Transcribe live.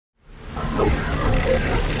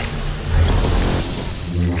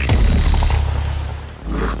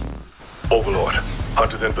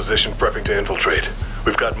is in position, prepping to infiltrate.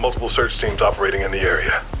 We've got multiple search teams operating in the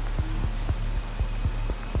area.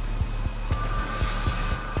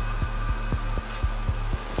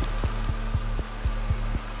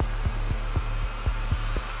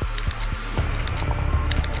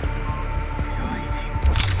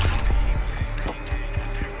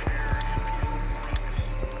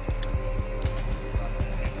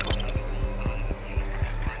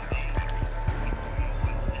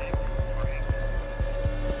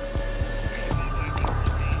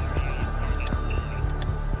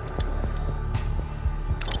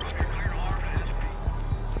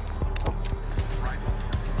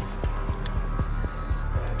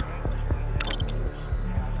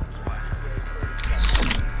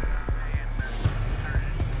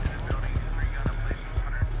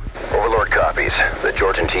 The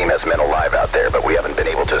Georgian team has men alive out there, but we haven't been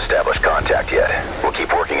able to establish contact yet. We'll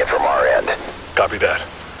keep working it from our end. Copy that.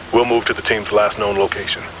 We'll move to the team's last known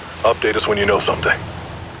location. Update us when you know something.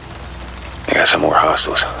 I got some more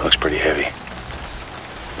hostiles. Looks pretty heavy.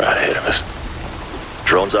 Right ahead of us.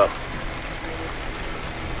 Drone's up.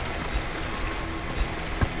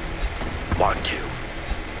 Mark 2.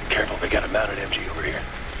 Careful, they got a mounted MG over here.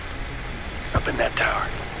 Up in that tower.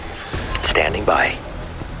 Standing by.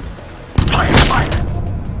 Fire, fire!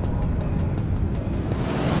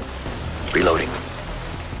 Reloading.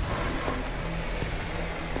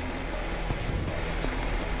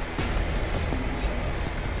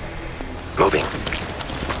 Moving.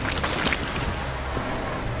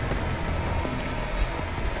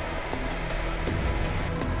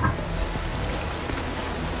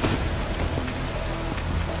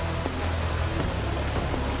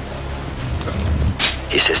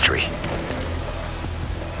 His history.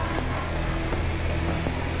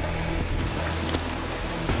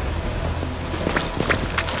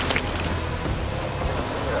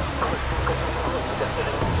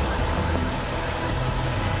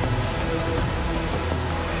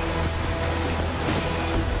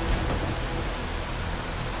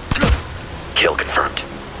 Kill confirmed.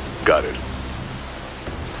 Got it.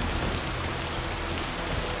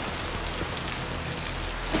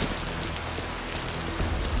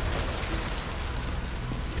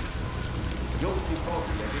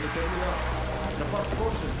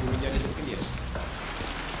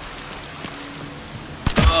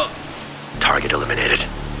 Target eliminated.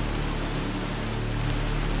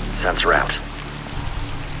 Sensor out.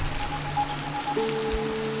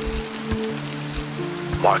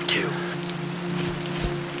 Mark 2.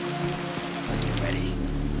 Ready.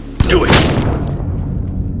 Do it!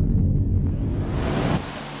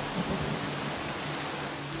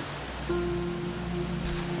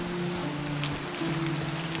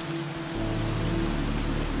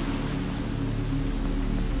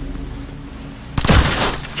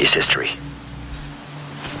 His history.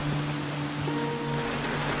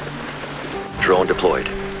 Drone deployed.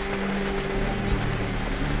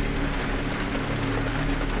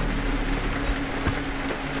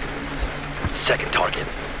 Second target.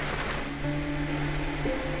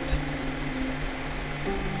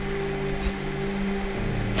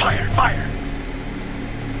 Fire, fire!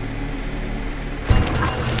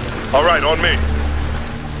 All right, on me.